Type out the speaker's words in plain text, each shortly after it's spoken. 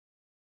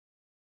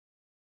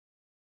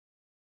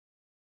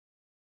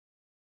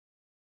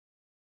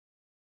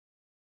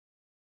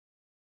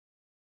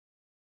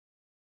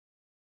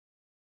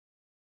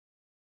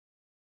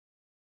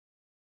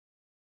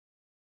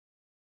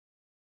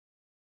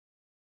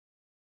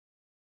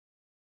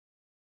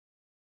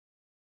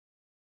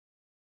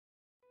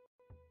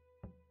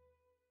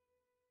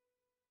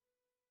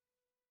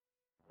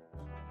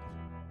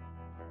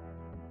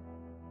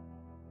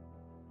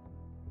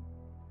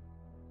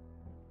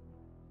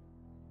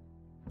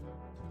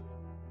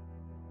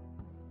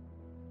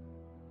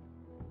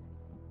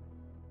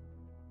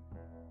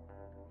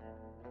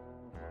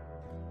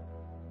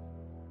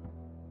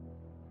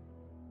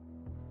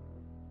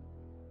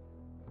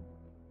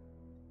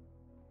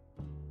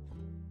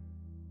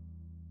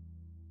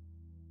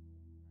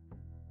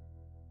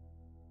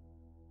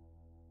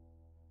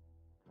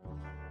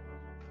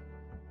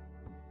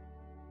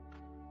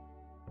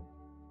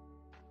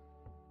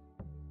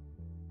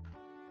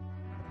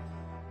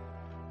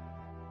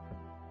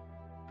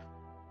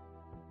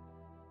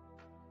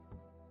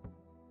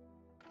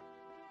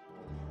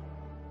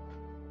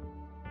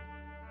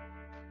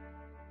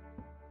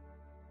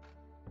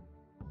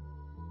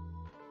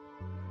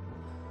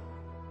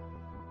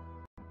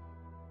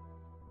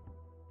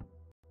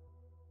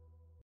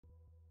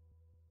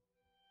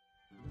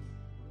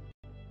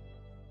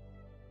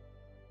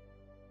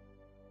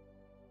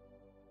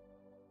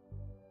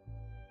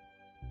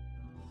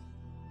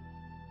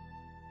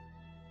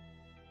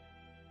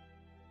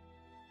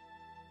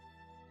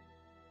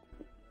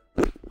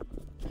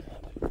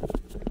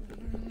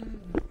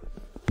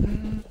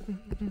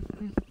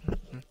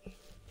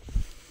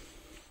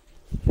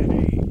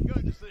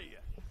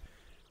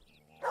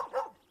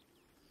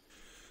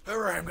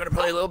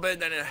play a little bit,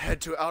 then I head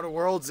to Outer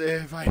Worlds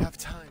if I have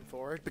time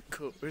for it,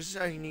 because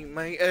I need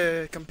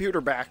my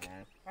computer back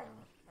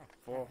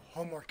for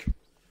homework.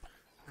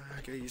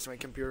 I gotta use my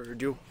computer to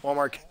do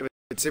homework if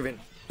it's even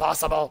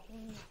possible.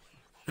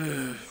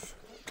 Let's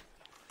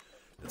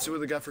see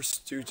what they got for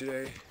stew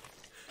today.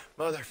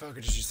 Motherfucker,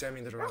 did you send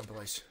me to the wrong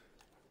place?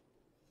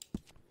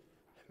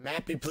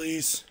 Mappy,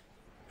 please.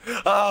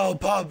 Oh,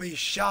 Bobby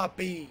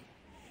Shoppy!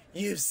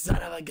 You son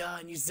of a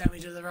gun, you sent me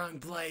to the wrong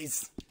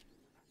place.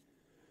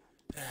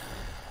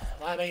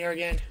 Why am I here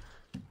again?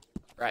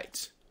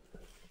 Right.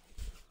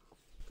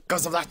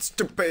 Because of that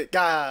stupid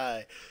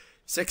guy.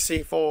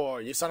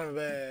 64, you son of a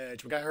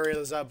bitch. We gotta hurry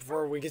this up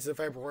before we get to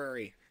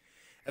February.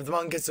 If the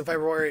month gets to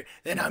February,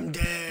 then I'm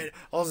dead.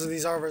 All of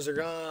these offers are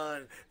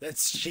gone.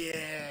 That's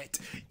shit.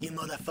 You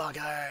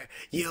motherfucker.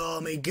 You owe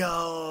me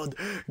gold.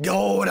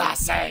 Gold, I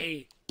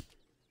say.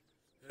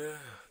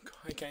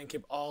 I can't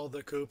keep all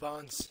the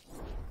coupons.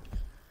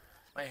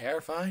 My hair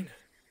fine?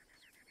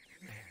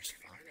 My hair's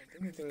fine. I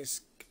think the thing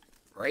is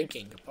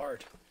breaking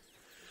apart.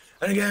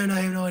 And again,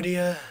 I have no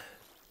idea.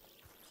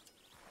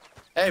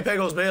 Hey,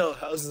 Pickles Bill.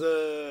 How's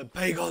the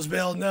Pickles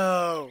Bill?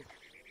 No.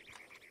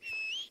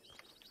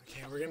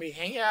 Okay, we're gonna be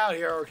hanging out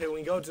here. Okay, we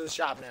can go to the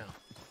shop now.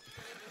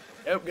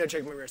 Nope, gotta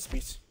check my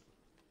recipes.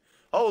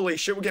 Holy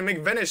shit, we can make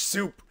Venice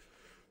soup.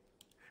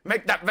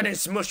 Make that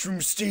Venice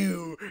mushroom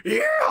stew.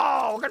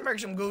 Yeah, we're gonna make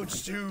some good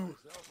stew.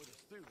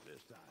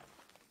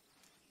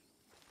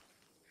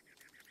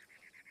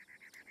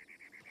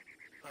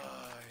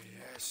 Ah,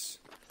 yes.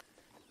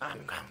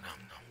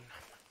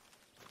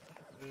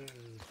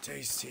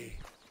 Tasty.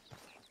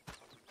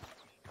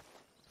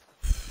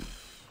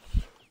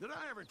 Did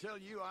I ever tell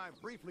you I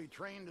briefly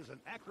trained as an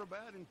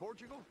acrobat in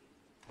Portugal?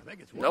 I think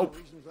it's one Nope. of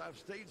the reasons I've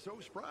stayed so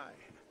spry.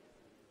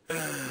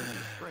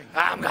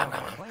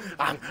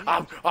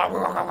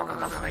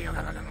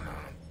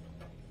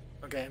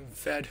 Okay, I'm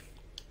fed.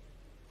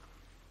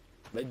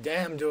 But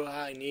damn do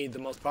I need the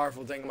most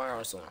powerful thing in my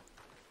arsenal.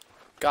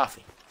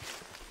 Coffee.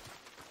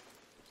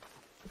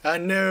 I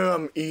know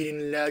I'm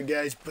eating loud,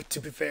 guys, but to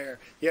be fair,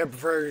 you gotta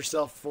prepare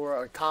yourself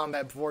for a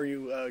combat before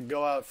you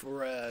go out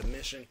for a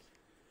mission.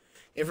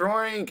 If you're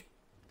wondering,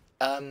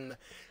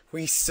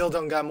 we still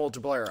don't got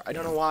multiplayer. I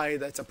don't know why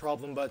that's a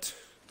problem, but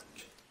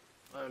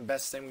the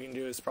best thing we can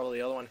do is probably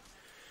the other one.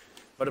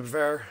 But to be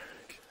fair,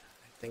 I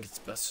think it's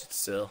best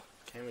still.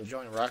 Can't even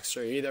join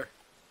Rockstar either.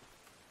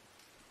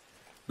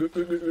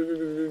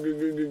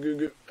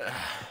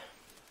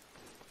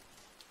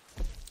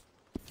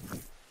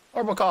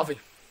 Horrible coffee.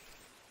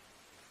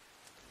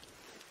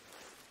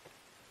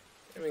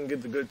 Can't even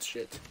get the good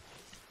shit.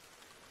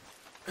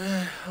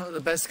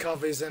 The best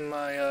coffee's in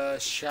my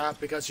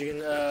shop because you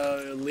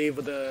can leave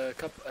with a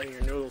cup of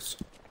your noodles.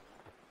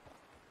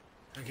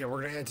 Okay,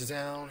 we're gonna head to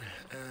town,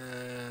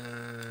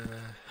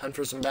 hunt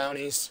for some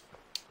bounties.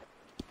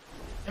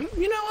 And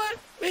you know what?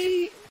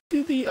 Maybe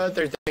do the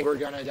other thing. We're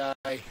gonna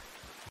die.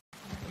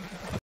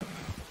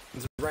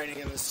 It's raining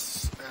in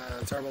this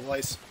terrible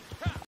place.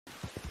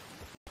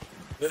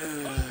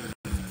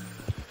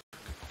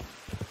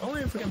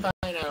 Only if we can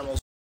find animals.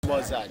 What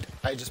was that?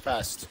 I just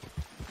passed.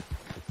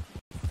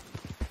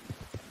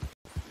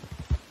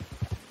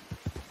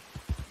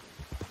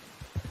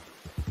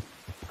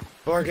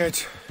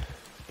 Bargate.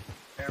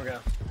 There we go.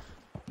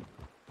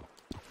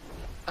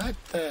 What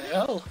the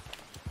hell?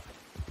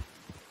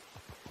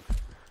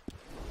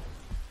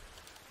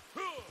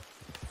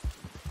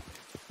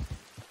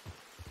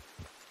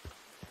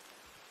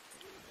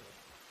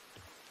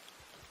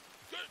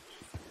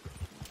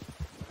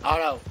 Oh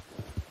no.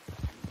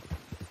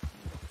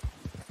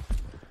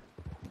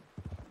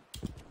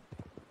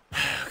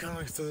 Gonna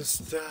look through this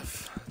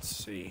stuff. Let's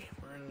see.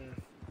 We're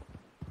in.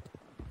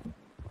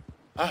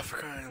 Oh, for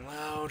crying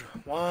loud.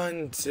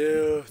 1,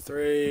 2,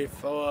 3,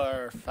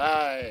 4,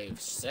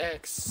 5,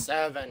 6,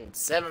 7.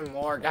 7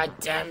 more. God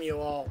damn you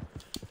all.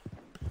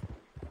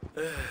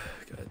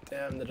 God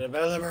damn the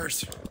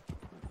developers.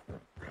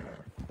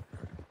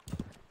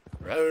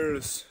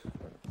 Rose.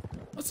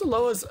 What's the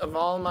lowest of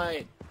all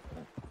my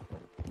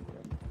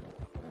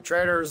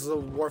traders? The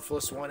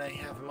worthless one I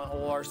have in my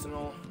whole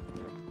arsenal.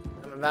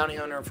 I'm a bounty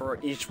hunter for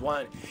each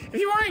one. If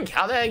you're wondering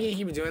how the heck you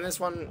keep doing this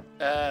one,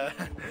 I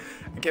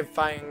kept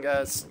finding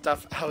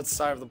stuff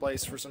outside of the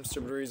place for some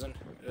stupid reason.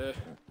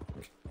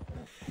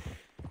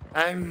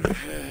 I'm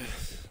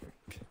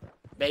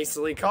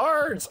basically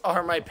cards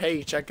are my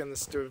paycheck in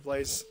this stupid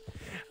place.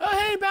 Oh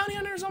hey, bounty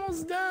hunter's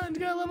almost done. You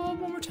gotta level up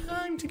one more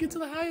time to get to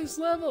the highest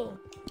level.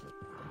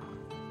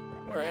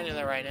 We're ending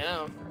that right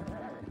now.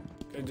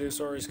 Could do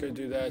stories, could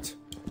do that.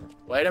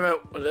 Wait a minute,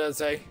 what did that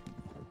say?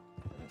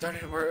 Darn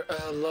it, we're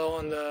low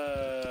on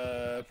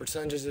the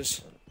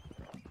percentages.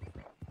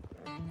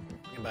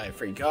 You can buy a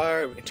free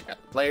card, we can check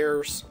out the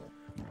players.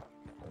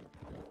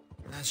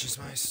 That's just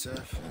my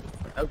stuff.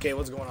 Okay,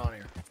 what's going on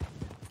here?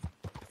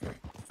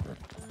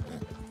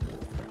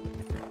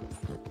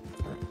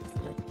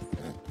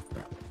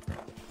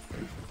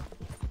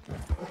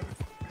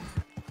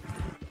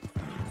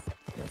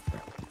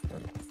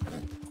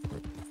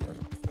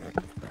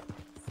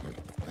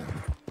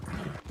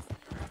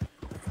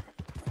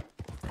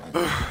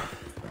 I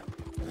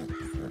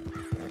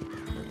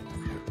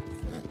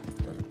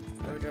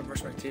gotta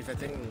brush my teeth. I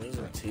think I'm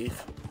losing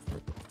teeth.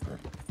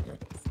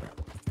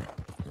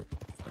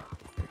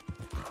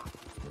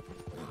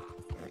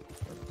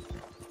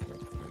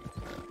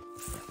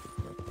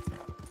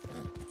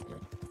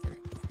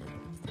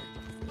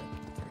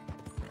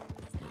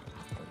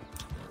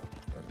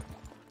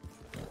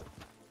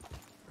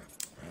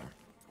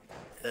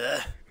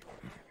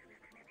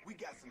 We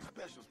got some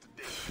specials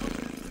today.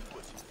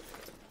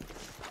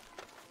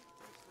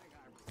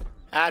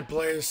 Ad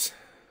place.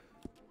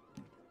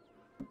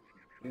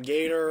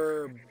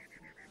 Gator.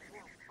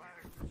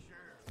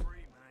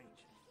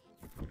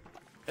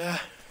 Yeah,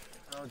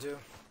 that'll do.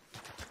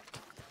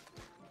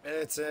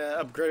 It's an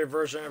upgraded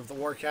version of the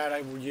work hat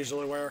I would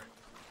usually wear.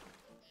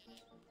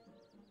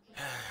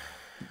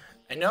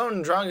 A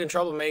known drunken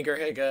troublemaker,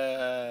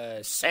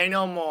 say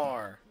no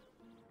more.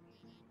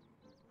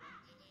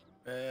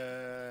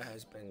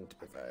 Has been to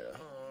provide a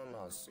home.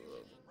 I'll see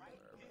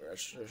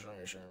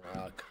registration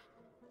rock.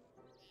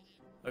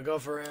 I'll go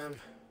for him.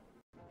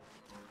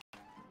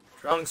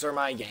 Drunks are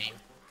my game.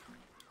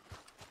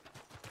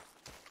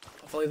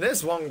 Hopefully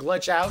this won't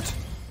glitch out.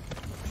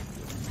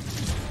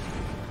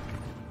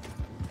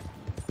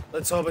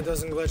 Let's hope it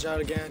doesn't glitch out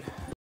again.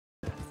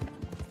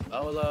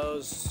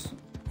 Olos.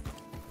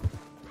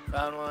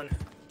 Found one.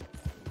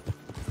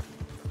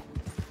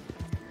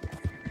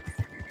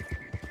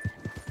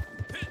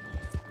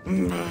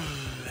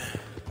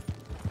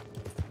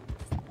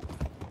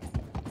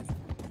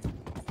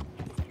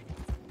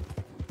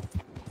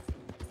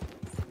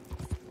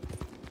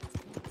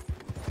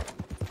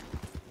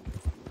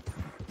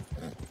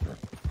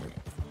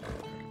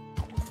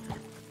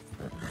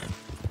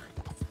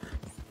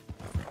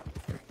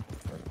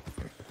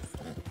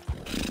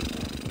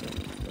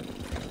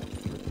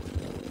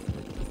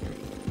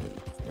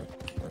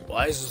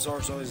 Why is the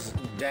source always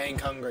dang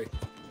hungry?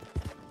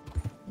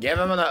 Give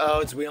him the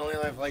oats. We only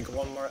have like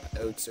one more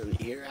oat, so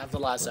here, have the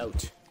last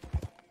oat.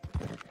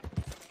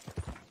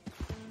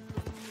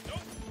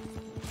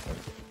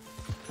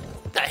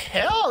 What the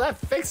hell? That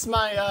fixed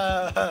my,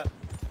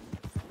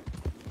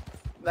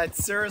 that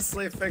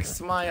seriously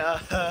fixed my,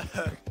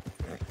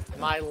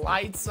 my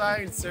light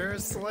side,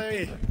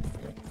 seriously?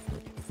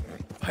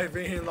 By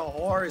feeding the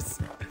horse.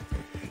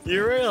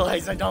 You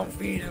realize I don't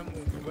feed him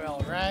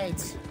well,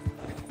 right?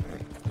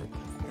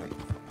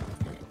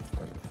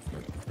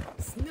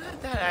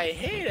 That I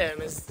hate him,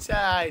 it's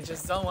I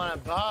just don't want to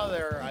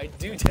bother. I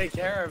do take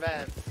care of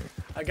him.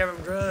 I give him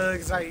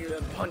drugs, I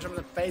punch him in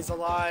the face a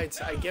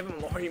lot, I give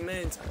him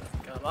ointment.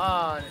 Come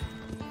on.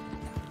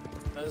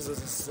 This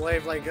is a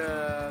slave like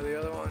the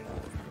other one.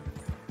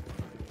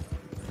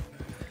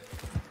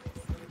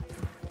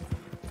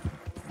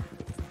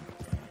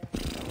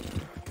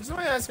 Can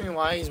somebody ask me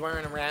why he's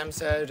wearing a ram's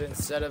head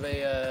instead of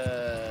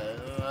a,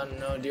 I don't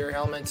know, deer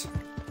helmet?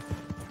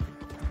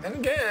 And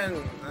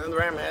again, the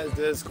ram head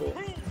is cool.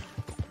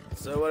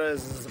 So what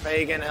is the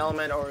pagan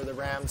helmet or the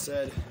ram's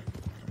head?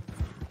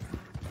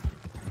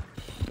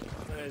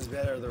 What is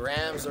better, the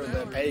ram's or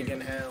the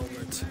pagan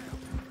helmet?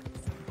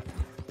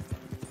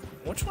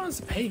 Which one is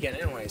the pagan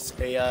anyways?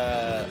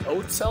 A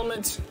oats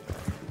helmet?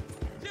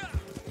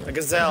 A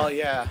gazelle,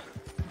 yeah.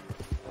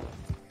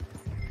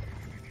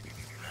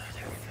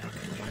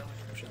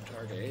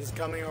 He's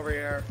coming over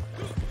here.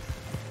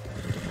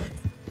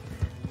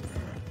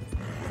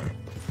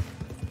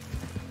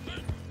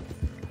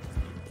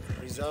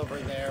 He's over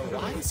there.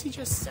 Why is he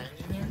just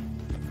standing there?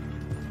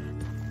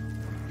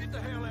 Get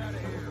the hell out of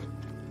here.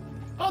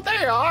 Oh,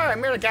 there you are.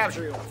 I'm here to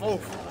capture you.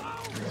 Oof.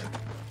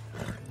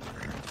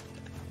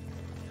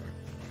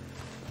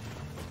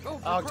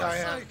 Oh,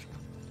 Diane.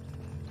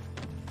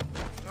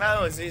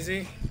 That was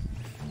easy.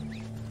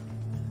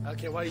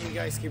 Okay, why do you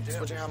guys keep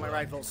switching out my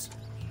rifles?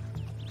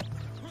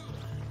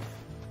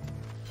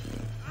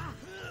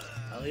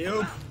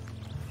 Alley-oop.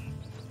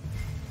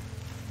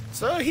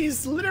 So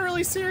he's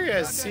literally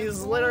serious.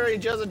 He's literally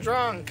just a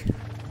drunk.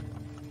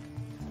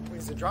 At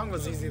least the drunk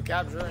was easy to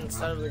capture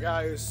instead of the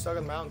guy who's stuck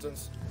in the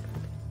mountains.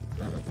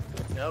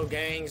 No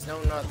gangs,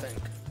 no nothing.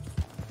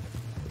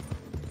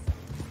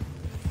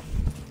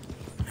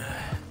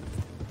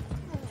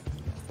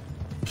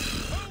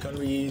 Gonna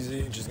be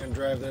easy. Just gonna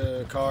drive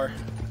the car.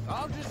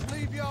 I'll just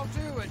leave y'all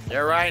to it.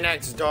 You're right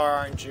next door,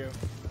 aren't you?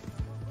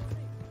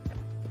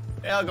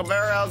 Hey, Uncle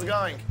Barry, how's it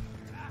going?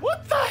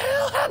 What the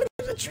hell happened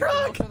to the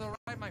truck? To the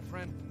right, my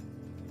friend.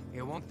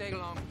 It won't take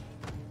long.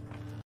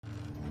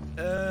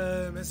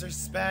 Mr.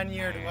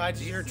 Spaniard, why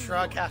did your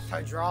truck have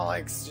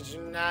hydraulics? Did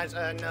you not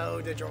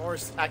know that your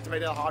horse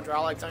activated the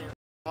hydraulics on your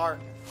car?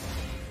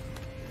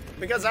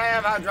 Because I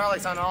have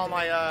hydraulics on all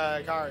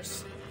my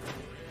cars.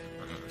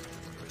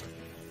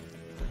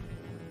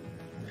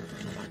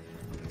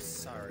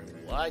 Sorry,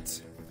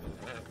 what?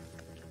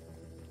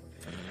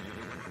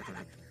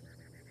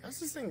 How's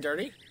this thing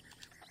dirty?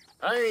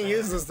 I didn't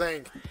use this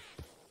thing.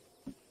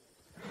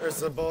 There's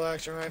the bolt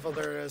action rifle,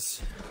 there it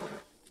is.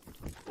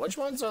 Which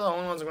ones are the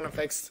only ones I'm gonna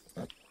fix?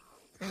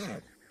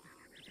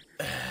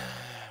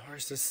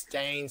 Where's the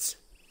stains?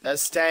 The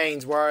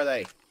stains, where are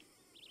they?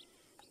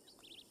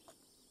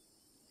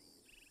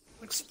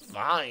 looks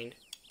fine.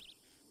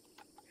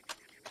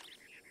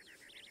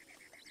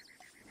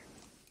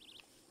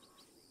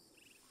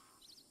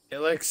 It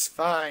looks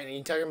fine. Are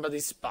you talking about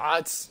these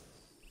spots?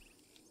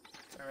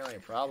 It's not really a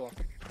problem.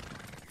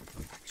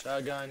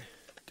 Shotgun.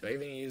 Do I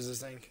even use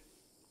this thing?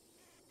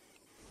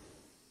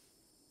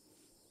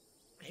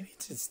 Maybe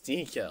it's its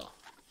decal.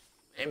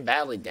 Ain't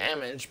badly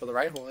damaged, but the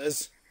rifle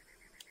is.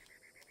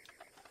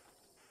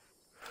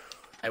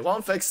 I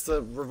won't fix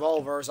the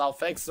revolvers. I'll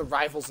fix the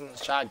rifles and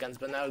the shotguns,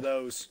 but no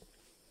those.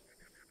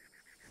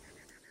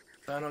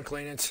 I don't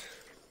clean it.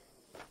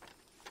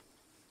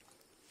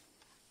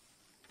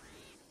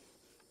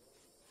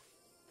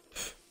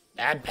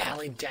 That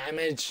badly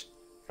damaged.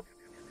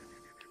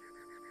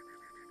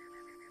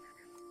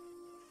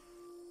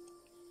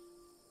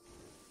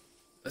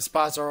 The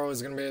spots are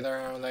always gonna be there,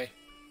 aren't they?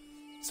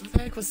 So the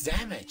heck was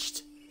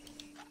damaged?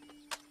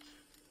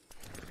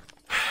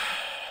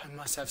 I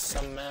must have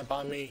some map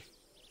on me.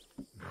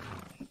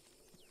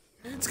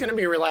 It's gonna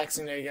be a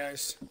relaxing day,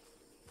 guys.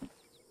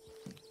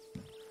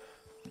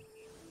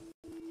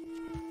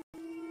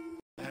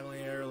 Family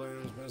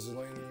heirlooms,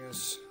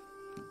 miscellaneous.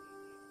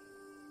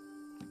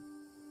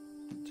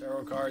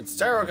 Tarot cards.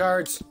 Tarot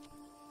cards!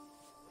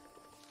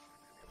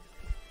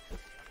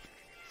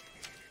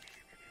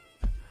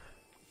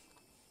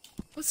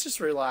 Let's just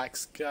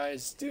relax,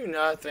 guys. Do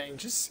nothing.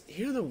 Just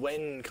hear the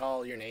wind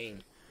call your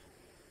name.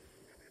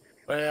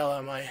 Well,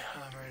 am I?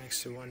 I'm right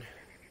next to one.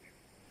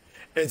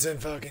 It's in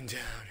fucking town.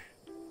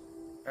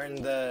 We're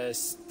in the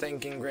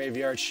stinking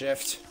graveyard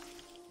shift.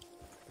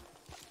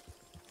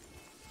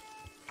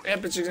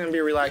 Yep, it's just gonna be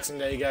a relaxing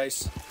day,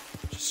 guys.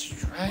 Just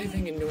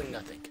driving and doing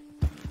nothing.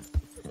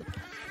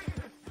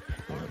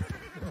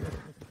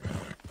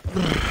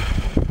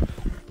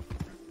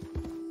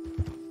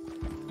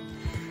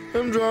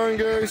 I'm drawing,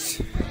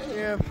 guys.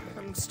 Yeah,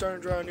 I'm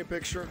starting to draw a new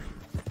picture.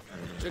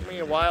 Took me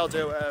a while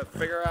to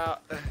figure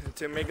out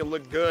to make it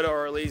look good,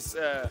 or at least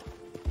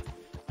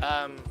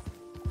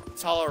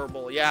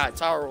tolerable. Yeah,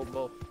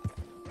 tolerable.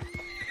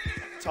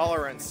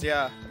 Tolerance.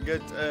 Yeah,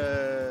 good.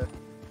 A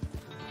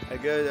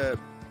good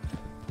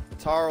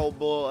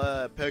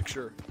tolerable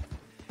picture.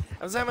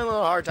 I was having a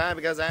little hard time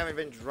because I haven't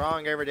been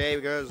drawing every day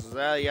because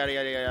yada yada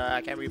yada.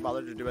 I can't be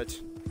bothered to do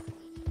it.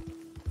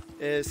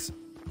 Is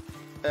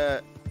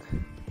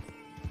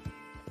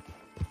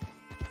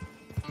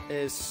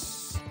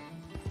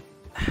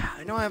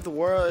I know I have the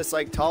word. It's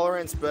like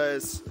tolerance, but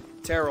it's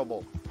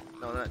terrible.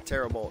 No, not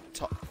terrible.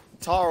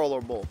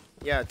 Tolerable.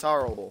 Yeah,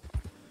 tolerable.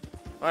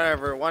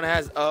 Whatever. One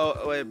has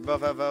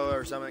buffo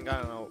or something.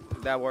 I don't know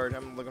that word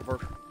I'm looking for.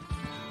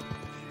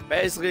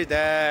 Basically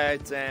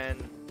that,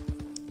 and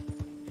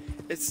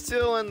it's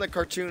still in the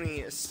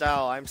cartoony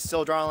style. I'm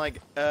still drawing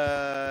like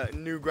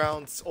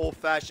Newgrounds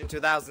old-fashioned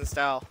 2000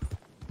 style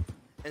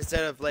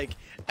instead of like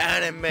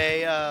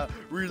anime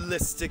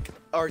realistic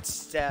art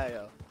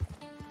style.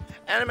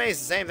 Anime is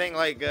the same thing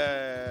like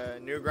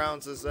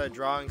Newgrounds is a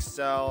drawing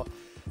style.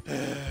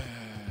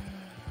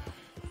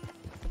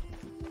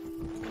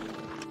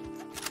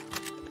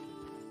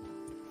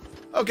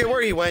 Okay,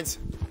 where he went?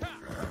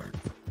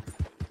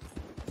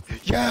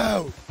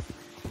 Yo!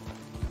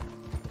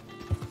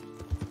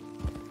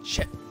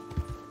 Shit.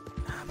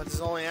 But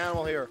there's only an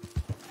animal here.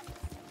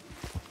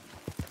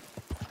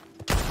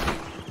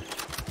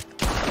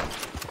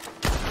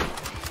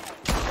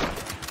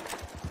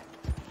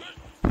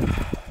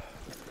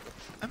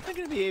 I'm not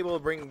gonna be able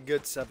to bring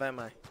good stuff, am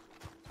I?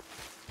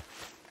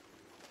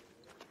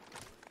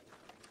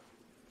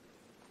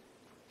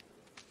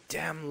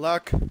 Damn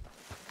luck.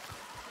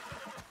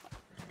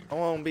 I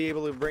won't be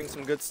able to bring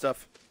some good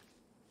stuff.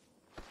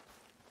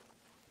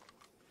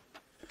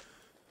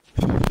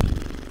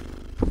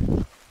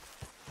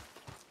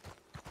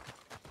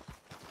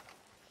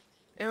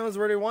 And it was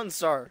already 1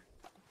 star.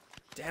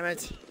 Damn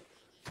it.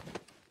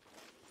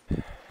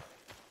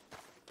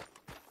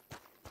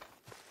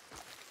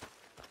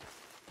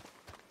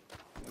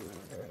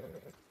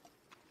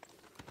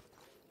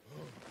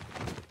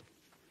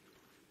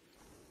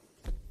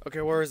 Okay,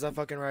 where is that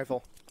fucking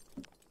rifle?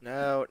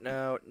 No,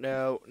 no,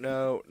 no,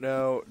 no,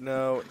 no,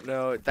 no,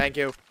 no. Thank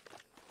you.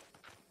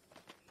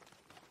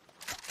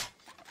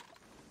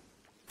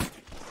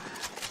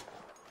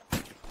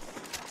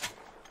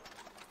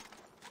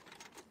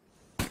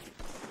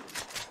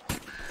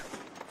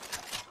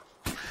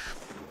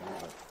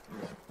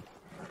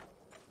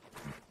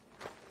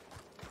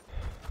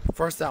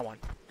 First that one.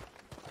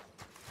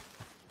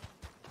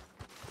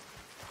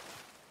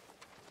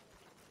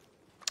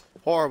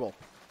 Horrible.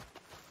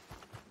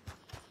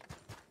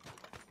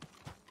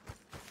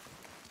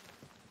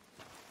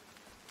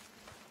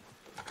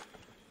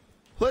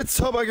 Let's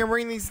hope I can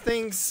bring these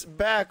things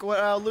back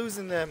without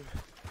losing them.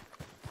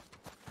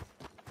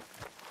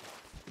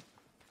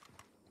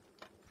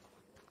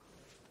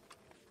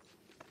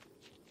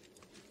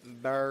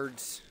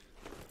 Birds.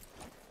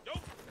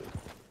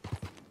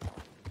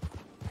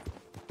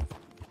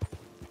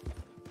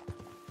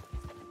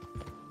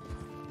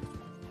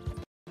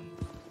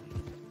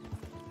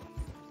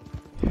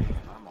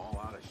 I'm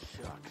all out of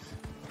shucks.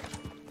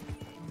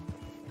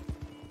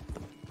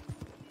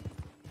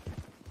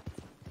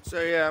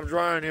 So yeah, I'm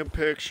drawing a new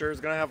picture.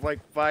 It's gonna have like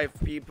 5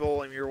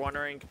 people, and you're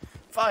wondering,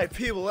 5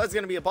 people? That's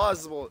gonna be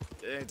impossible.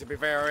 To be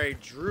fair, I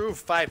drew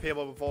 5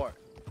 people before.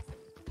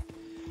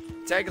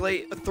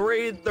 Technically,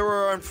 3 that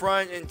were in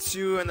front and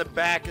 2 in the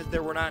back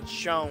that were not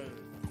shown.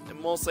 And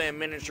mostly a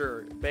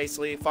miniature,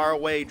 basically far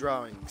away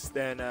drawings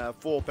than a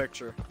full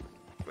picture.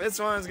 This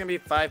one is gonna be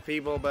 5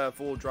 people, but a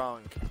full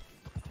drawing.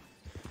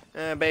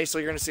 And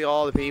basically, you're gonna see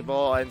all the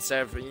people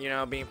instead of, you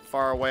know, being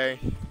far away.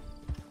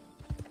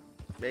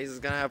 Base is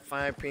gonna have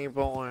 5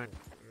 people and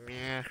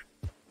meh.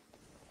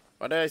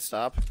 Why did I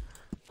stop?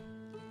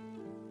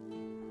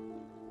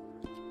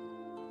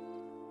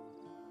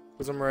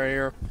 Cause I'm right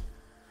here.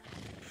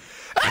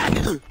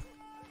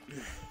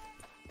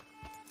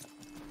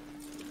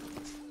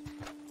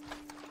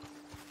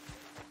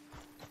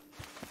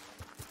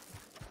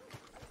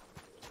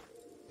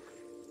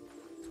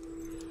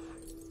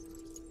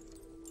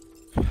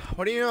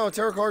 What do you know?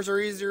 Tarot cards are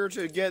easier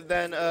to get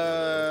than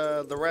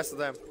the rest of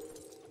them.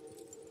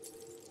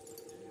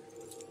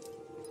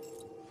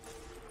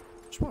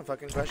 Just one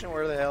fucking question.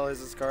 Where the hell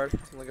is this card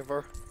I'm looking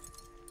for?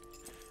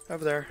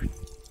 Over there.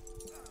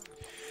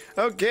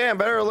 Okay, I'm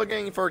better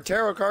looking for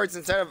tarot cards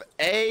instead of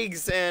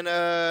eggs and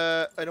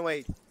no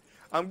wait.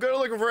 I'm good at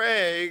looking for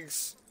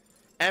eggs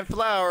and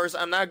flowers.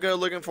 I'm not good at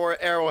looking for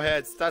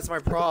arrowheads. That's my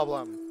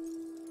problem.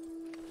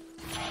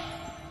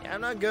 Yeah,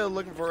 I'm not good at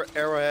looking for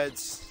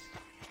arrowheads.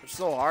 They're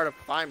so hard to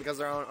find because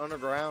they're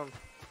underground.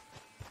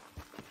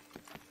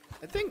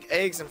 I think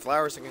eggs and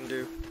flowers I can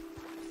do.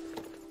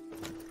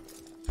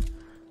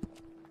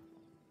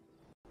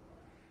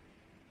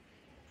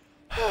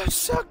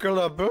 Sucker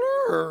la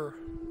burr.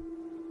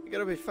 You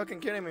gotta be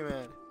fucking kidding me,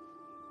 man.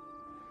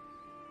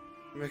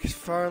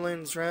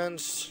 McFarlane's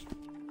Ranch.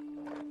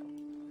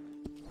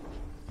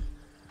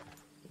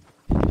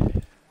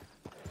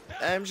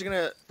 I'm just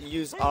gonna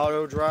use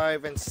auto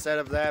drive instead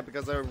of that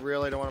because I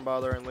really don't want to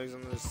bother and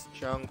losing this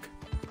junk.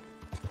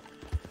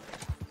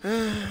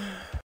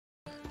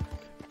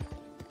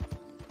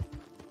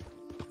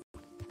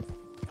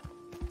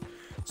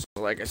 So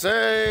like I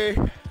say,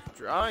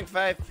 drawing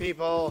 5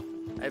 people.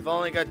 I've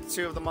only got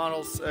 2 of the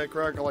models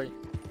correctly.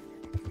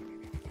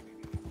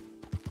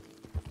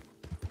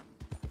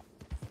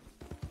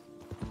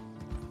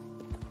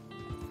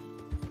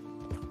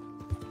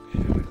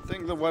 I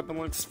think the weapon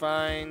looks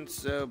fine,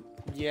 so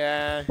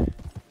yeah.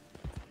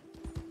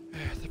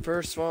 The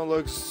first one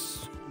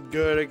looks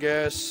good, I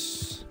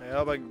guess. I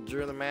hope I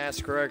drew the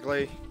mask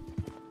correctly.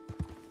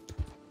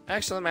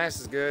 Actually, the mask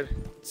is good.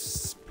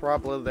 It's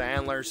probably the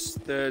antlers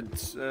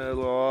that's a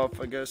little off,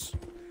 I guess.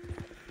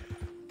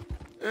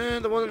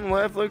 And the one on the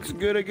left looks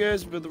good, I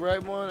guess, but the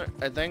right one,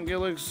 I think it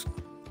looks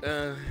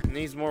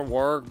needs more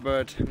work,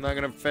 but I'm not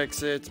gonna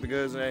fix it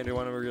because I don't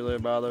want to really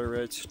bother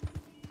it.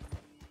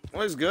 It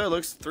looks good. It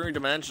looks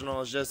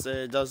 3-dimensional. It's just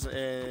it doesn't.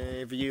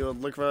 If you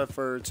look for it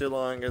for too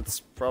long, it's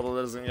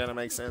probably doesn't gonna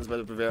make sense. But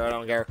I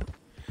don't care.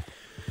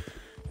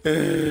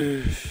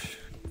 I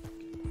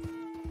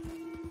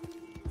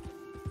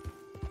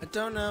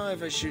don't know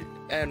if I should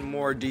add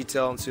more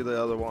detail into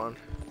the other one.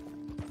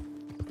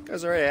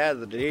 Because I already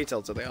added the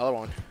detail to the other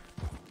one.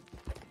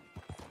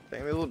 I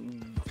think they look.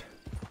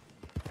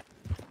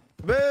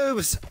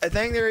 Boobs! I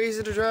think they're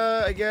easy to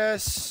draw, I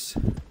guess.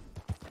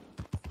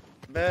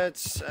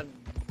 But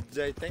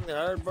I think the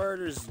hard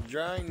part is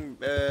drawing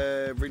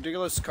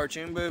ridiculous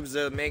cartoon boobs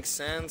that make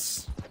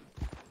sense.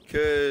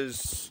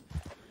 Because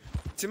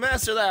to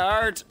master that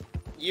art,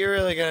 you're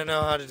really gonna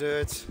know how to do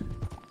it.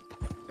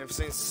 I've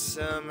seen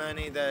so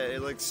many that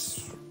it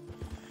looks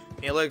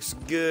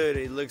good.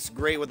 It looks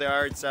great with the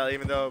art style,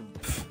 even though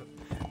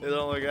they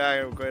don't look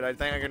that good. I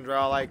think I can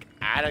draw like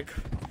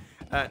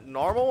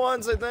normal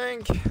ones. I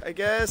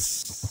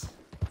guess.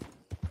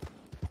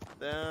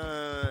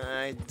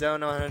 I don't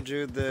know how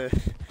to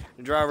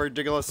draw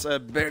ridiculous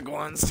big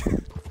ones.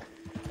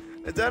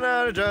 I don't know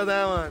how to draw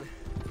that one.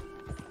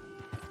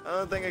 I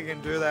don't think I can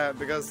do that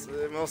because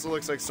it mostly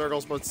looks like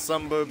circles, but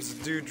some boobs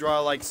do draw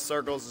like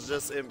circles. It's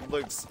just it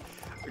looks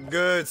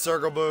good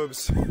circle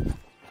boobs.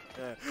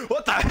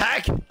 What the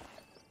heck?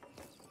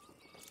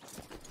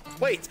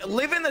 Wait,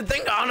 leaving the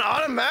thing on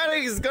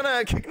automatic is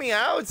gonna kick me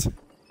out?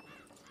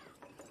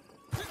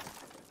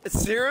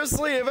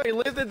 Seriously, if I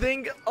leave the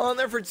thing on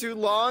there for too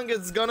long,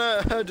 it's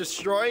gonna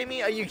destroy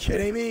me? Are you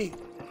kidding me?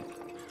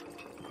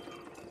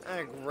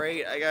 Ah,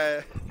 great,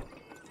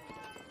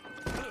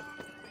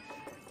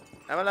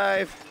 I'm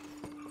alive.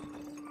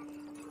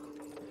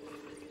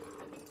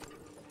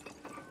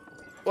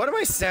 What am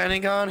I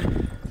standing on?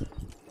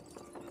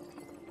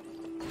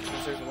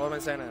 Seriously, what am I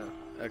standing on?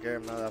 Okay,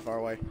 I'm not that far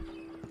away.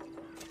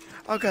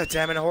 Oh, god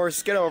damn it,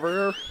 horse, get over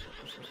here.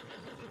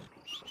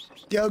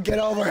 Yo, get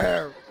over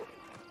here.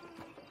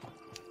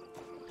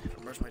 I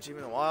haven't brushed my teeth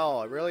in a while.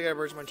 I really gotta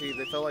brush my teeth.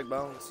 They feel like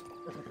bones.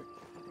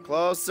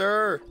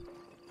 Closer.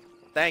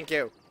 Thank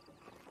you.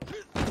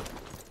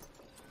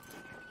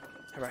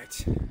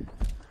 Alright.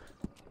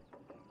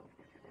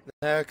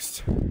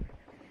 Next.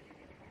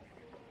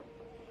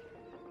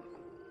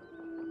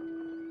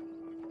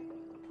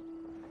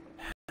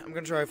 I'm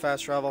gonna try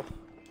fast travel.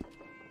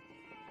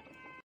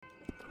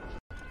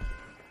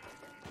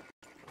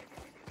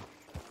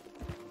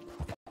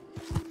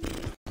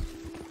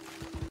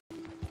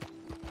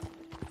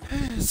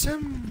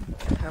 some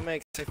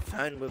comics I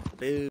find with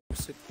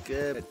boobs are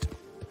good.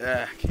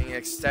 Can you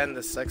extend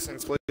the sex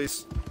scenes,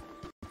 please?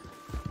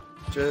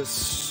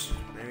 Just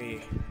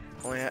maybe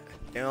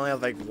they only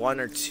have like 1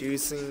 or 2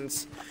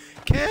 scenes.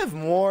 Can I have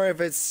more if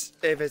it's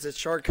a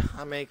short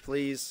comic,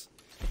 please?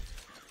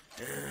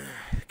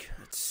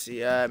 Let's see.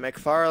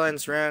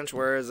 McFarlane's Ranch.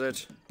 Where is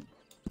it?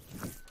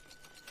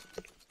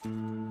 I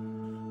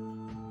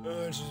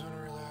just want to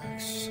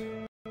relax.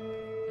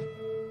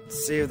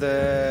 Let's see if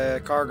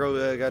the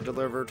cargo got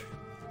delivered.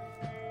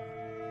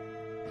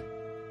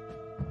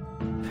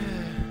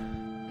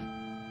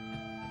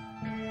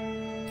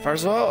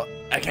 First of all,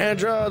 I can't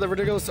draw the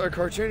ridiculous or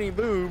cartoony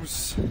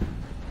boobs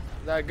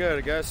that good,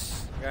 I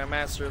guess. I gotta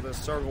master the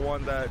circle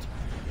one that...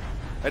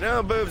 I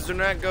know boobs do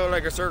not go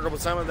like a circle, but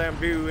some of them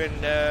do,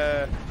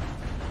 and,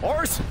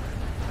 horse?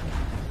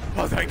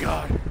 Oh, thank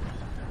God.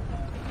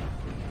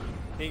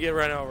 You get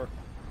run over.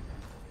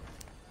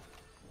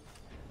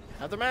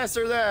 Have to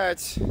master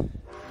that.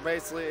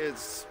 Basically,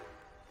 it's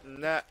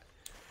not...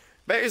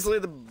 Basically,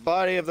 the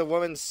body of the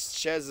woman's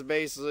chest is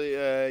basically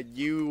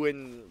U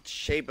in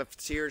shape of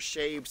tear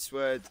shapes,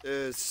 but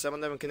some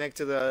of them connect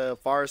to the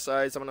far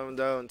side, some of them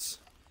don't.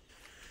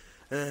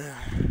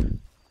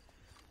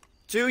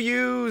 2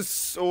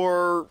 U's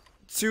or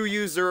 2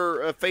 U's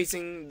are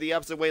facing the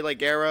opposite way,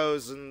 like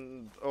arrows,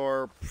 and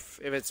or if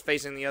it's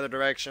facing the other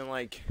direction,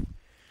 like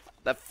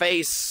the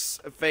face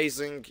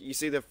facing. You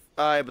see the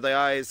eye, but the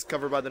eye is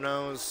covered by the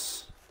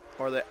nose,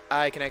 or the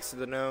eye connects to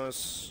the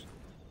nose.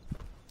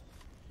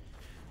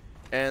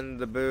 And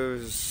the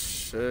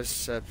boobs, maybe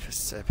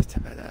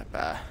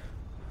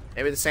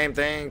the same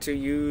thing, 2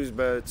 U's,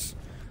 but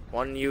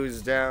 1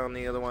 U's down,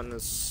 the other one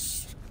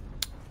is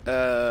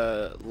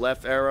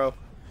left arrow.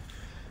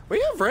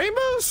 We have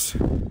rainbows? I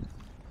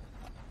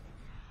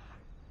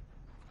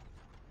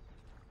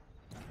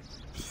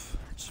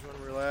just want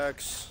to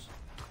relax.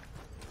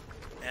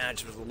 Man, I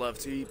just would love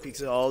to eat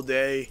pizza all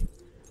day.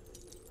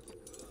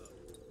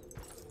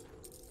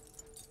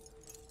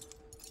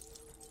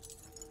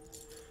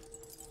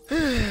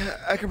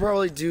 I could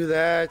probably do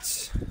that.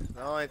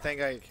 The only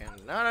thing I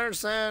cannot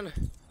understand.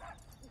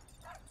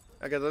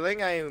 Okay, the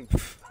thing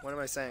what am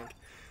I saying?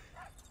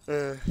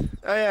 Oh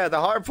yeah, the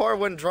hard part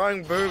when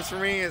drawing boobs for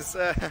me is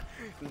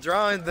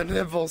drawing the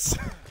nipples.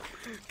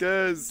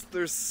 Because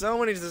there's so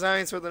many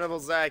designs for the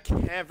nipples that I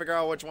can't figure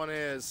out which one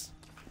is.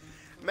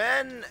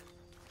 Men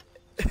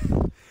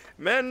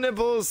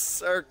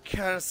nipples are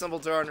kind of simple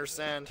to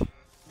understand,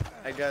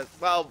 I guess.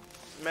 Well,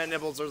 men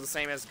nipples are the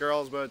same as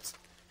girls, but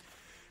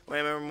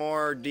women are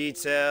more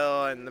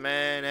detail, and the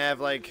men have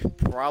like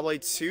probably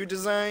 2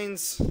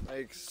 designs,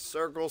 like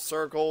circle,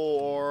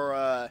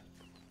 or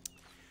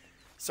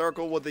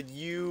circle with a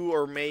U,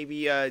 or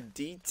maybe a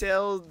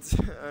detailed.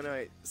 Oh no,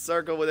 wait,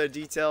 circle with a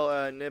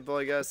detail nipple.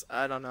 I guess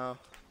I don't know.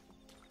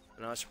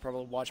 I should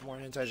probably watch more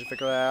hentai to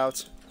figure that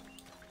out,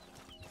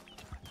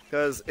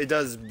 because it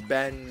does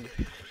bend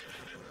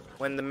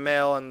when the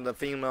male and the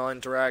female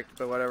interact.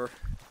 But whatever.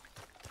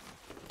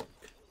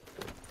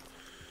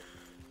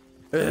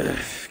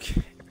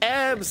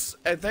 Abs.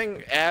 I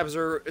think abs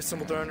are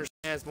simple to understand.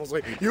 It's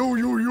mostly you.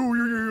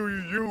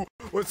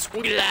 With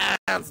squiggly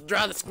lines.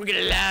 Draw the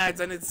squiggly lines,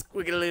 and it's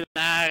squiggly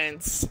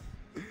lines.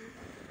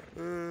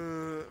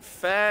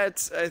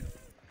 Fat.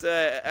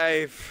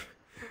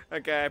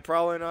 Okay, I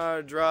probably know how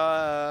to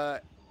draw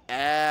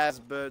abs,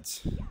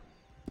 but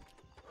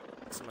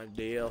that's my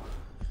deal.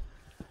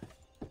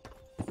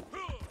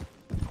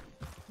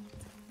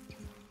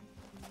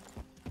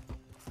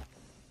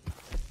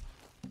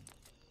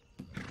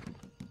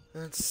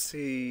 Let's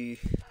see.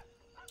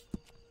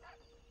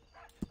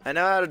 I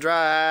know how to draw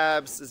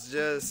abs. It's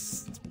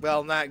just,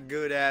 well, not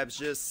good abs,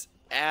 just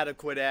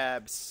adequate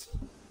abs.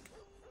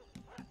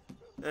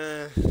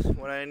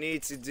 What I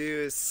need to do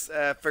is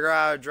figure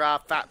out how to draw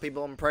fat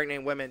people and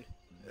pregnant women.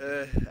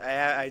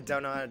 I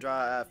don't know how to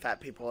draw fat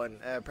people and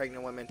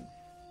pregnant women.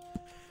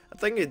 I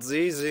think it's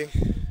easy.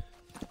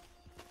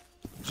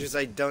 Just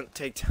I don't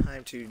take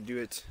time to do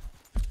it.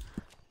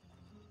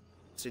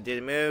 So did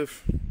it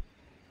move?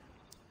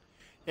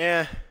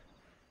 Yeah.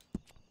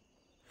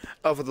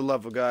 Oh, for the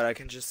love of God, I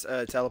can just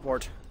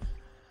teleport.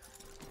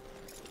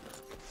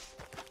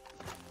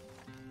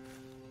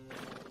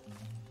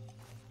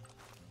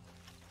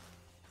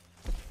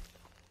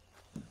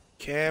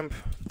 Camp,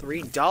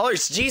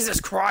 $3. Jesus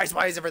Christ,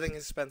 why is everything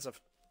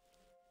expensive?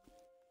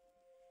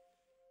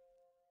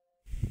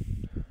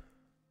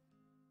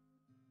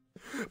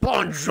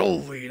 Bon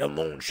Jovi, the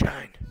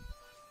moonshine.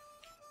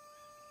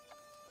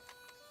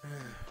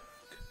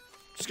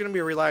 Just gonna be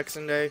a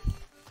relaxing day.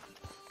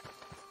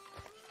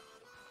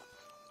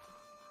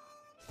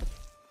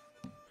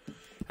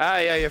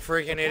 Hi, you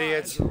freaking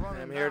idiots.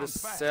 I'm here to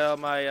sell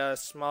my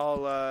small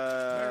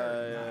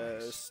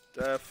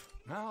stuff.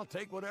 I'll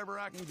take whatever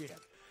I can get.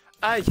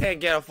 I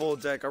can't get a full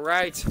deck,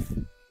 alright?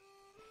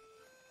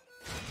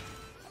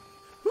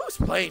 Who's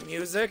playing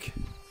music?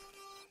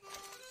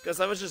 Because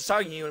I was just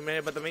talking to you in a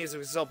minute, but the music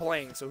was still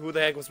playing, so who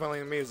the heck was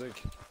playing the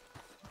music?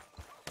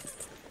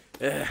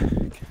 I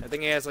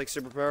think he has like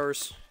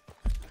superpowers.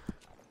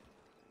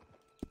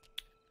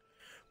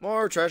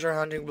 More treasure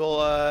hunting.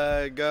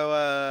 We'll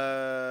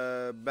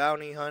go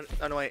bounty hunt.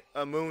 Oh no, wait,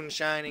 a moon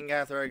shining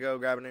after I go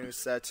grab a new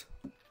set.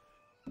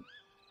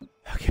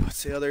 Okay,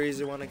 what's the other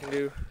easy one I can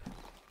do?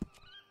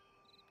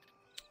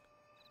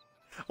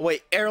 Oh,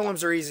 wait,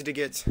 heirlooms are easy to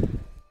get.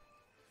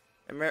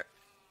 I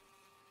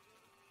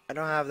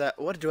don't have that.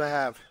 What do I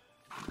have?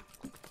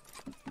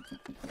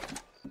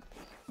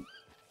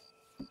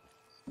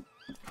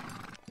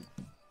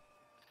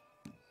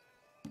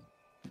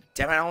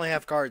 Damn, I only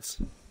have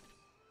cards.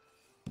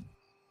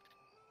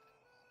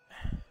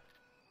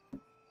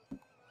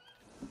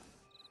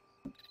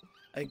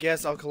 I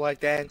guess I'll collect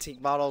the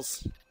antique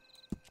bottles.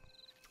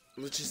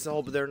 Let's just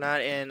hope they're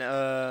not in,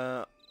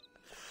 they're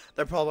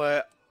probably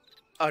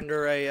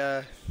under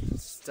a,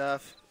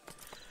 stuff.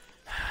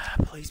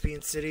 Please be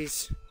in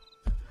cities.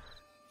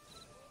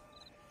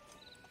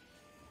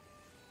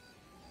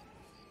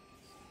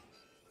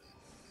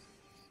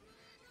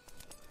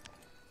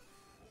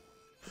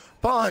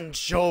 Bon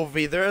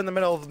Jovi, they're in the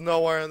middle of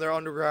nowhere and they're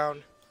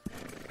underground.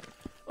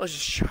 Let's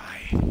just try.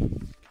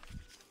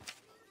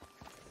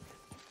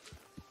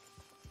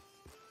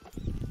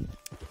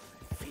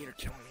 Feet are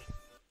killing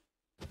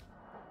me.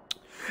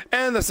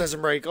 And the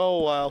session break.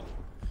 Oh wow.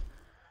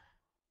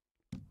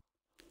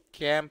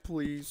 Camp,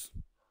 please.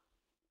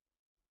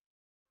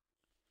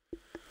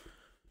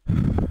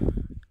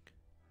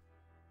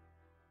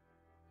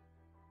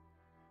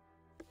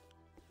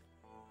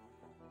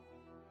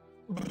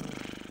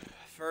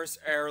 First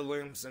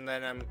heirlooms, and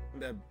then I'm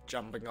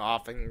jumping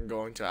off and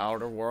going to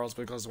Outer Worlds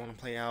because I want to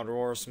play Outer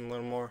Worlds a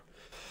little more.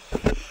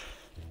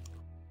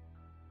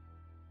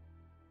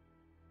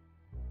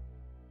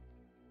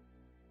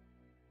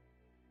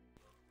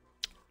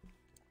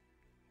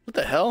 What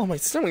the hell? My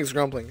stomach's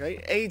grumbling. I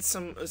ate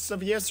some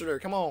stuff yesterday.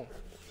 Come on.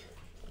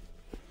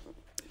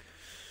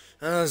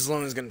 This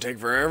long is gonna take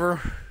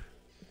forever.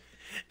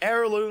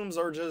 Heirlooms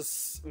are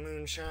just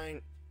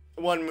moonshine.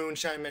 One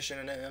moonshine mission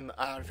and I'm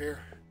out of here.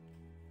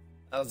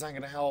 That's not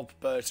gonna help,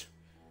 but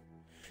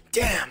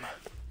damn.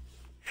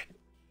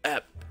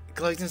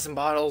 Collecting some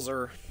bottles,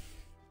 or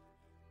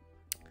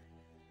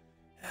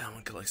I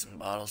want to collect some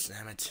bottles.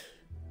 Damn it.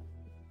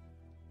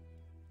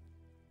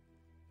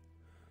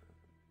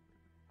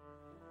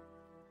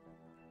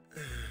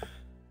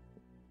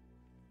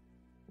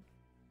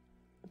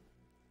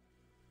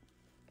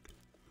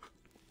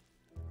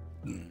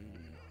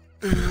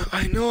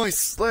 I know I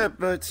slept,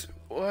 but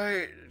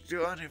why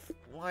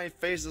my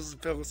face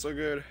doesn't feel so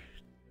good?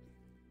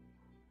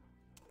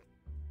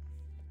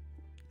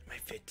 Am I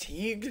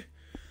fatigued?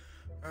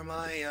 Or am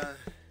I,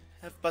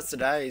 have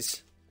busted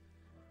eyes?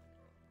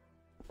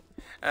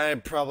 I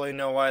probably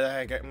know why the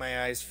heck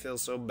my eyes feel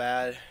so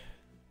bad.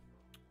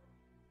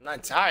 I'm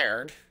not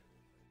tired.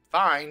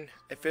 Fine.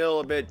 I feel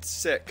a bit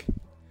sick.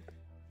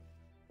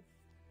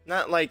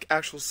 Not like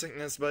actual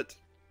sickness, but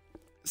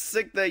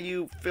sick that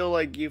you feel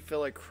like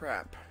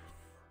crap.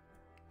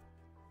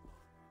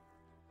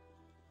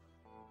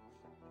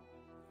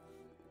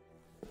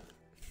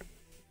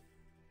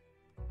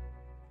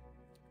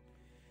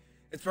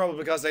 It's probably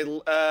because I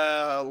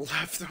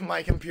left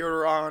my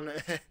computer on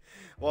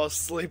while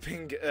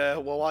sleeping,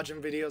 while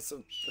watching videos,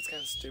 so that's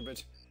kind of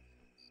stupid.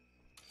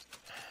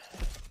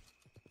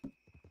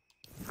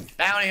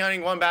 Bounty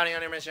hunting, one bounty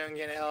hunter mission,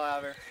 get the hell out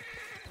of here.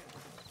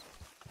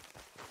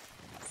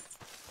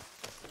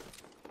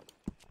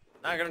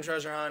 Not gonna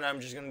treasure hunt, I'm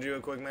just gonna do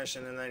a quick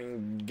mission and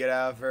then get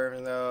out of here,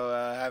 even though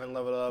I haven't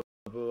leveled up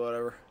or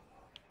whatever.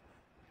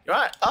 You know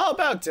what? I'll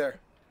back there.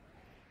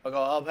 I'll go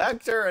all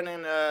back there and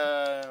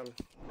then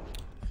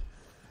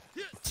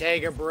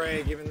take a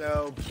break, even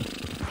though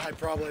I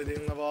probably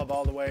didn't level up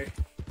all the way.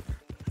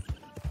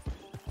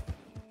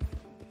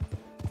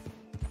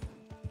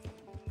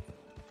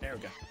 There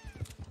we go.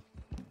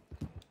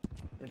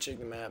 Let me check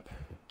the map.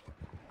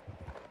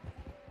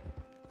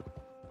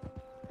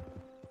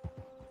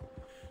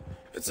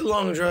 It's a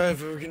long drive,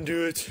 but we can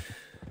do it.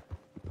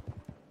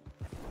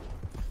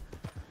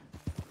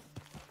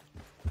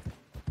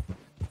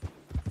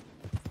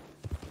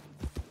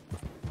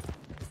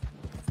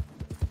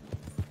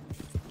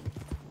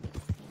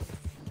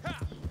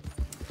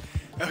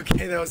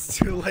 Okay, that was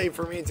too late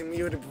for me to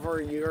mute it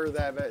before you heard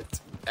that, but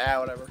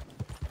whatever.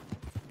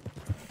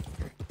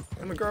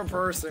 I'm a girl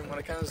person,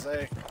 what can I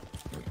say?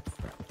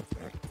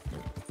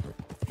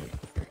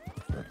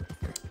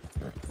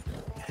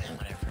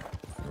 Whatever.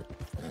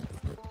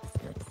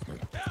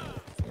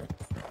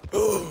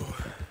 Ooh.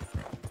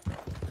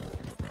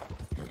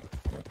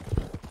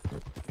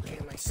 Okay,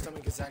 my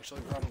stomach is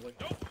actually grumbling.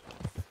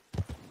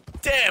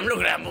 Damn, look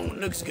at that moon,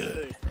 looks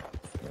good.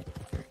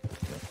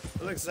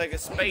 It looks like a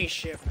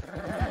spaceship.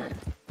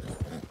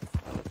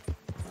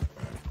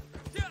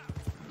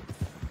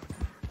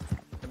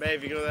 I bet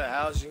if you go to that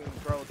house, you can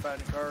probably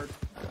find a card.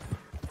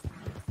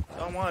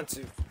 Don't want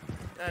to.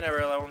 I never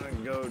really want to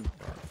go.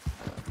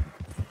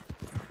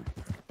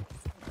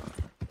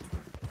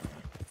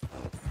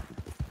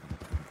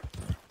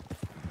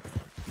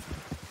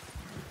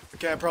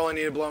 Okay, I probably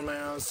need to blow my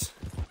house.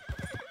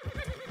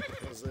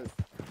 Because it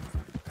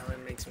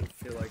makes me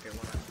feel like I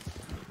want to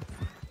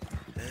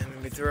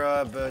Maybe throw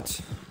up, but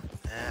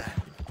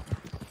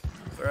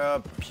throw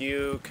up,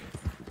 puke,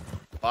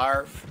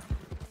 barf.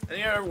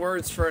 Any other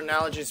words for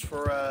analogies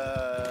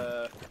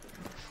for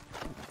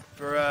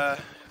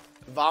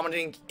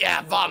vomiting?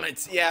 Yeah,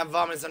 vomits. Yeah,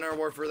 vomit's another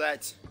word for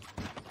that.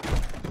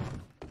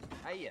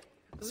 Hey,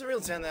 Doesn't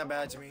really sound that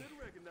bad to me.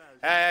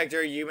 Hey,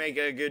 actor, you make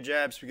good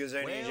jabs because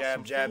I need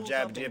jab,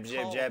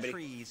 jabbity.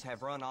 Trees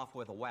have run off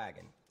with a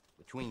wagon.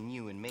 Between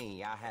you and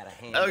me, I had a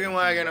hand. Elgin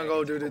wagon, I'll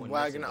go do the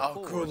wagon.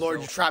 Oh, good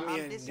lord, you trapped me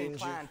in, didn't you? I'm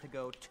disinclined to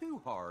go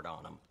too hard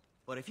on them.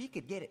 But if you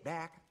could get it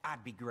back,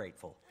 I'd be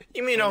grateful.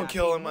 You mean don't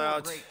kill him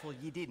out? Grateful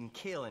you didn't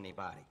kill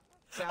anybody.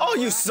 Oh,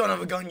 you son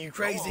of a gun, you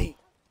crazy.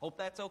 Hope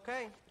that's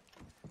okay.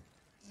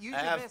 Use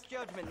your best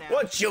judgment now.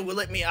 What, you will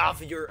let me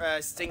off of your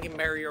stinking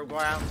burial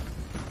ground?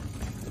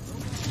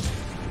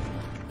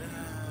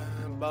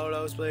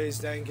 Bolos, please,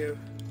 thank you.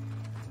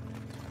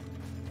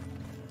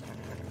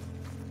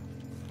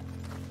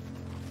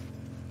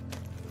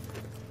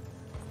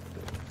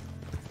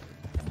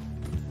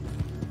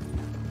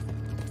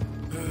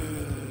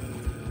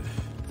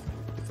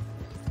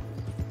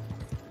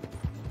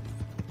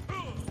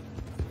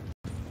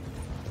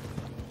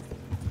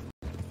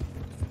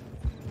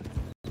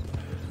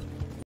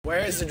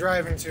 Where is the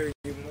driving to,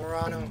 you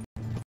morano?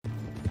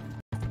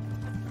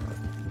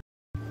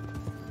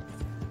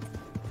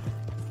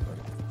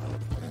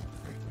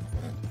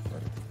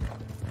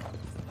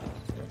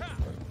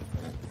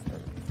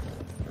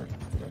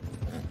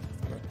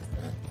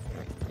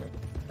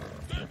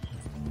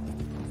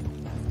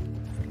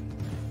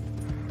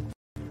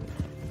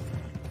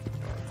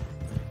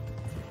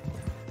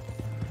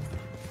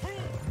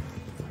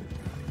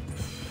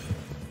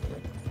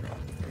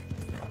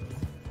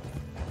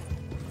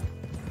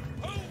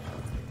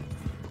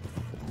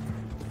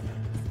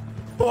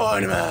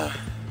 One man.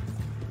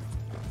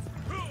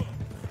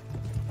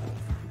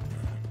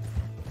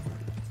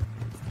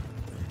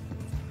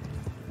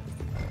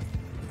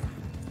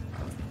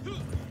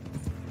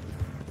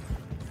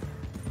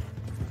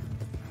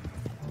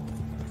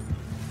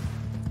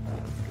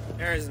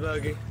 There's the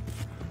buggy.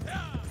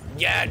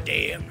 Yeah,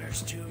 damn,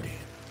 there's two of them.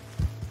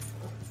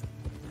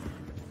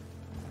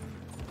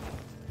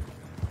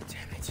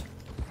 Damn it.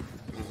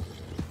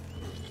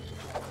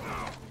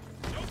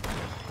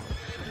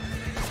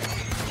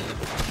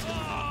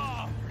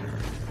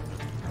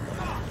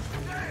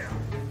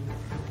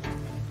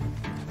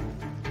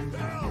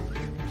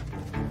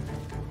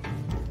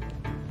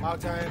 All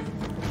time.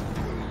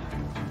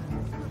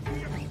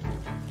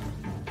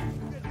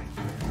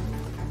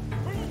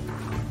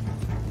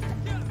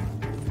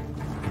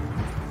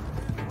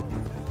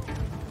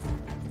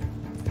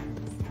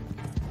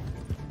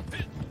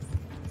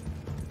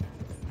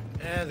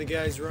 Yeah, the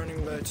guy's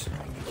running, but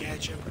I can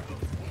catch him.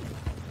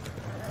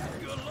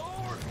 Good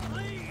Lord,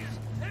 please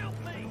help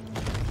me.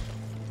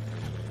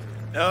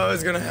 No,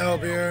 it's gonna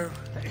help you.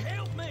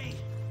 Help me.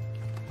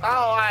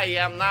 Oh, I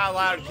am not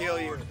allowed to kill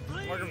you.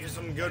 I'm working for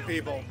some good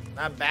people,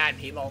 not bad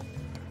people.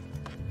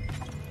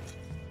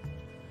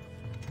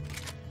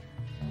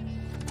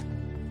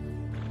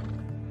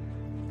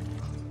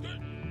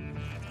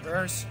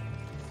 Reverse.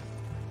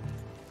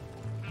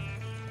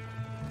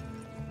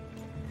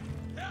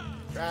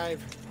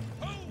 Drive.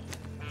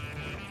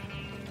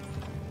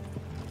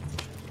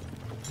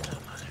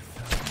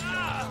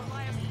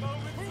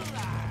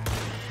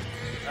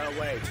 Oh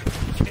wait,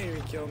 you can't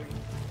even kill me.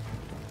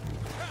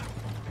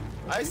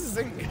 Why is this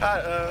thing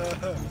got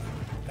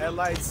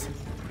headlights?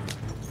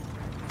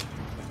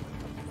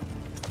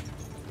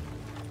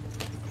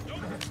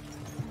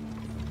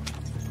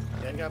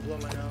 Yeah, I gotta blow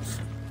my nose.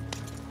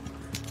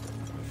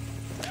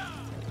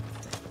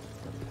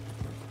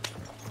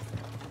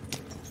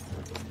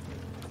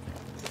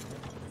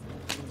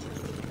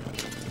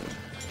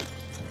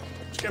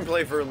 Just gonna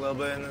play for a little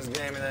bit in this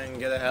game and then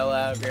get the hell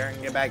out of here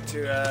and get back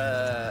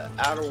to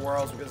Outer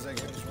Worlds because that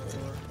game's really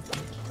over.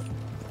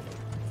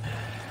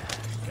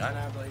 God,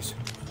 now, please.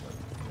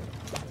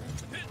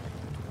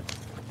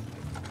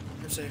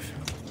 I'm safe.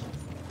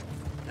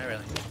 Not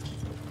really.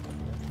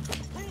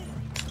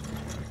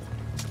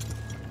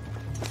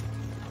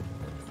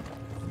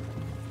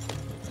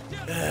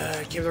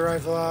 Keep the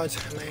rifle out.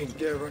 I may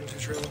run into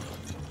trouble.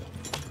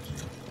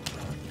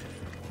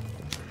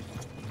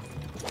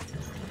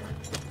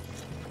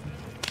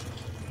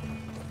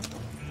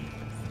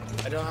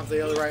 I don't have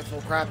the other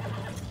rifle. Crap.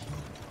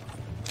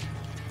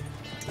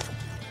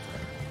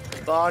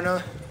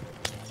 Bonner.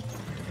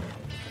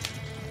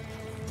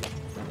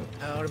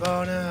 Out of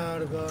Bonner,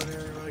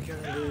 what can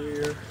I do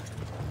here?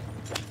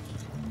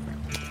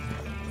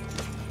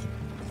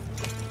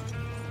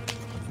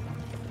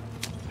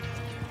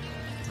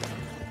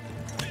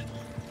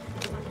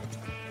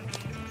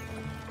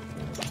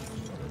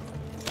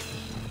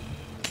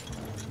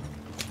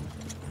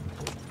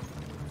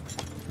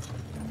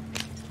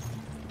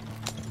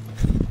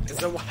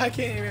 So why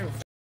can't you even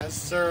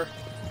faster?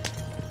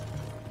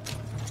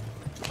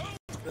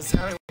 Does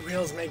having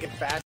wheels make it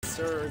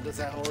faster, or does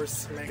that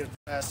horse make it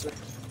faster?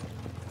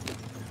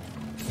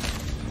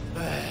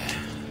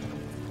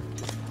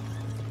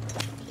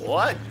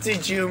 What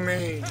did you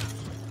mean?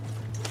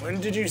 When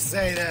did you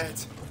say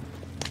that?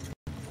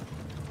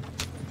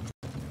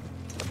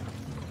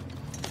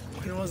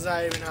 When was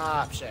that even an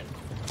option?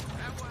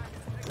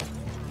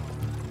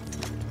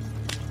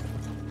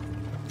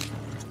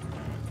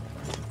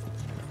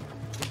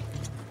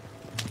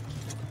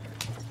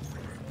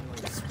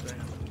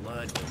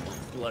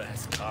 Blood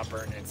has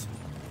copper in it.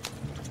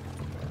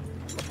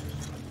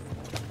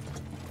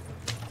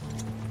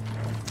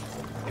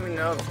 I don't even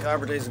know if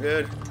copper tastes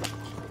good.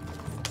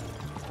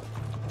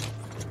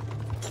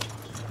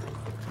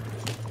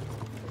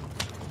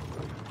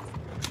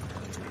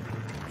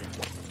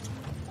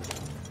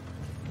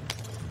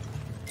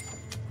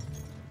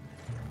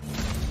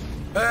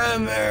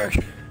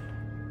 America.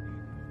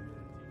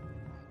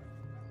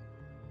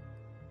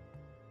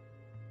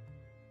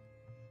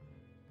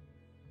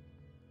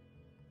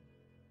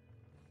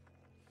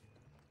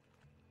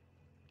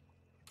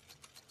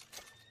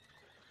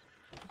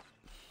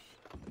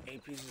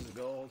 Eight pieces of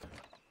gold.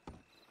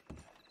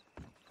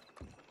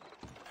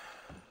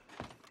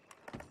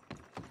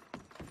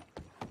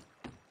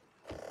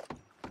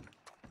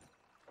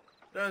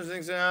 Don't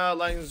think so.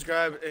 Like and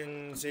subscribe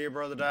and see your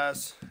brother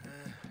dies.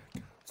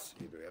 Let's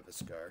see, do we have a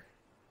scar?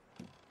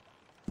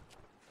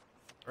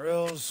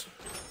 Reels.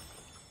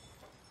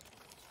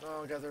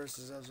 Oh, got the rest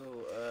of this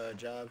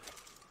job.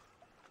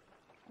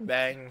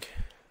 Bang.